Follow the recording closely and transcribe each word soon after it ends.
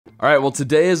All right, well,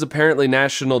 today is apparently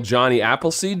National Johnny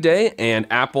Appleseed Day, and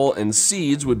apple and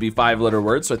seeds would be 5-letter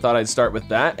words, so I thought I'd start with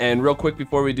that. And real quick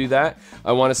before we do that,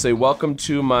 I want to say welcome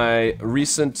to my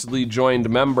recently joined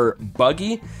member,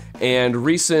 Buggy, and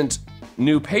recent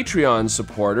new Patreon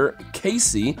supporter,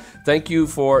 Casey. Thank you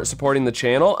for supporting the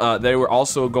channel. They were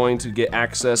also going to get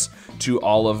access to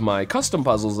all of my custom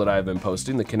puzzles that I've been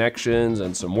posting, the connections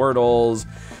and some Wordles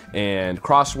and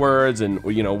crosswords and,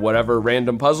 you know, whatever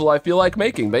random puzzle I feel like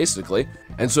making, basically.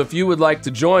 And so if you would like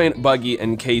to join Buggy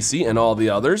and Casey and all the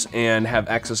others and have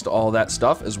access to all that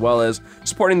stuff, as well as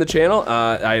supporting the channel,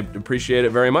 I appreciate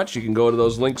it very much. You can go to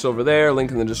those links over there, link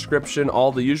in the description,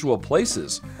 all the usual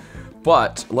places.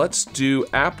 But let's do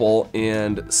apple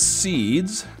and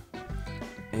seeds.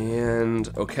 And,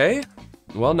 okay.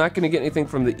 Well, not gonna get anything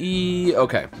from the E,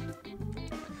 okay.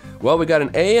 Well, we got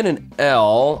an A and an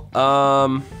L.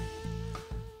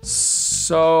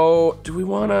 So, do we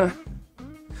wanna,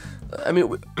 I mean,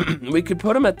 we could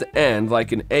put them at the end,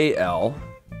 like an AL,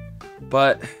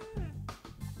 but,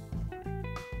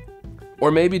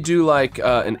 or maybe do like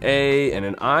an A and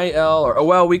an IL, or, oh,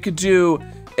 well, we could do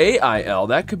AIL,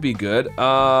 that could be good.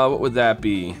 What would that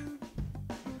be?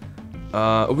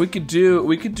 We could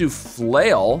do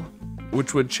flail,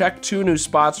 which would check 2 new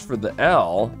spots for the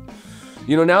L.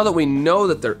 You know, now that we know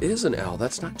that there is an L,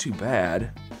 that's not too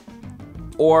bad.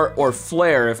 Or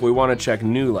flare if we want to check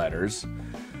new letters.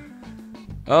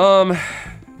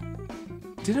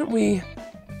 Did we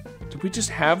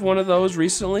just have one of those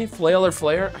recently? Flail or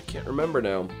flare? I can't remember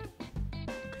now.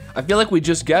 I feel like we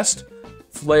just guessed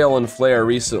flail and flare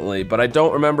recently, but I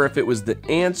don't remember if it was the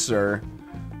answer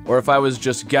or if I was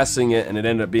just guessing it and it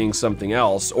ended up being something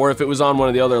else, or if it was on one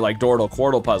of the other like Dordle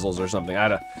Quordle puzzles or something. I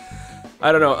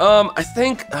don't know. I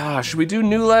think, should we do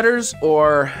new letters,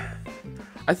 or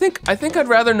I think I'd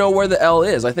rather know where the L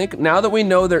is. I think now that we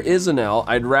know there is an L,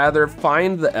 I'd rather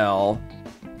find the L.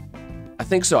 I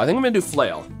think so. I think I'm gonna do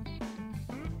flail.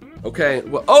 Okay,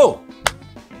 well, oh!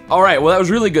 All right, well that was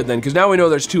really good then, because now we know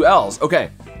there's 2 L's. Okay,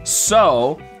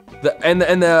 so,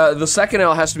 the second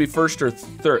L has to be first or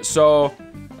third. So,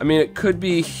 I mean, it could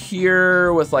be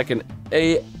here with like an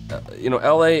A, you know,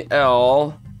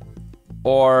 LAL,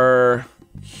 or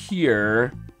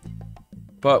here,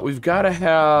 but we've gotta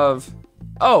have,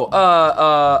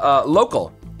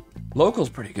 local. Local's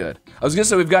pretty good. I was gonna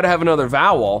say we've gotta have another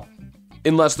vowel,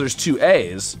 unless there's 2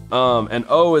 A's, and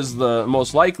O is the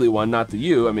most likely one, not the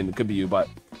U. I mean, it could be U, but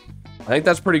I think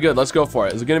that's pretty good. Let's go for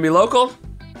it. Is it gonna be local?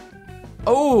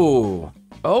 Oh,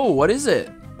 what is it?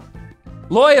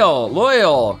 Loyal.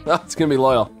 Oh, it's gonna be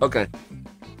loyal, okay.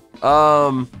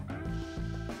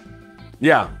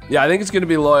 Yeah, I think it's gonna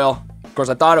be loyal. Of course,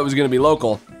 I thought it was gonna be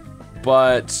local,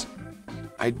 but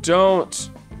I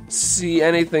don't see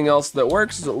anything else that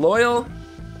works. Is it loyal?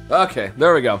 Okay,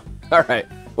 there we go. All right.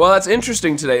 Well, that's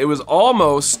interesting today. It was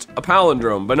almost a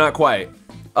palindrome, but not quite.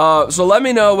 So let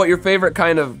me know what your favorite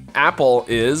kind of apple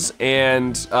is,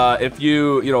 and if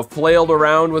you flailed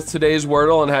around with today's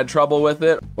Wordle and had trouble with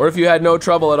it, or if you had no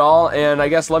trouble at all, and I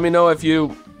guess let me know if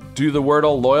you do the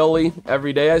Wordle loyally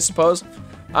every day, I suppose.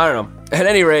 I don't know. At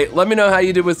any rate, let me know how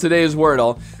you did with today's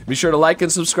Wordle. Be sure to like and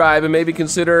subscribe, and maybe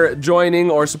consider joining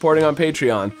or supporting on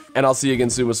Patreon, and I'll see you again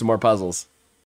soon with some more puzzles.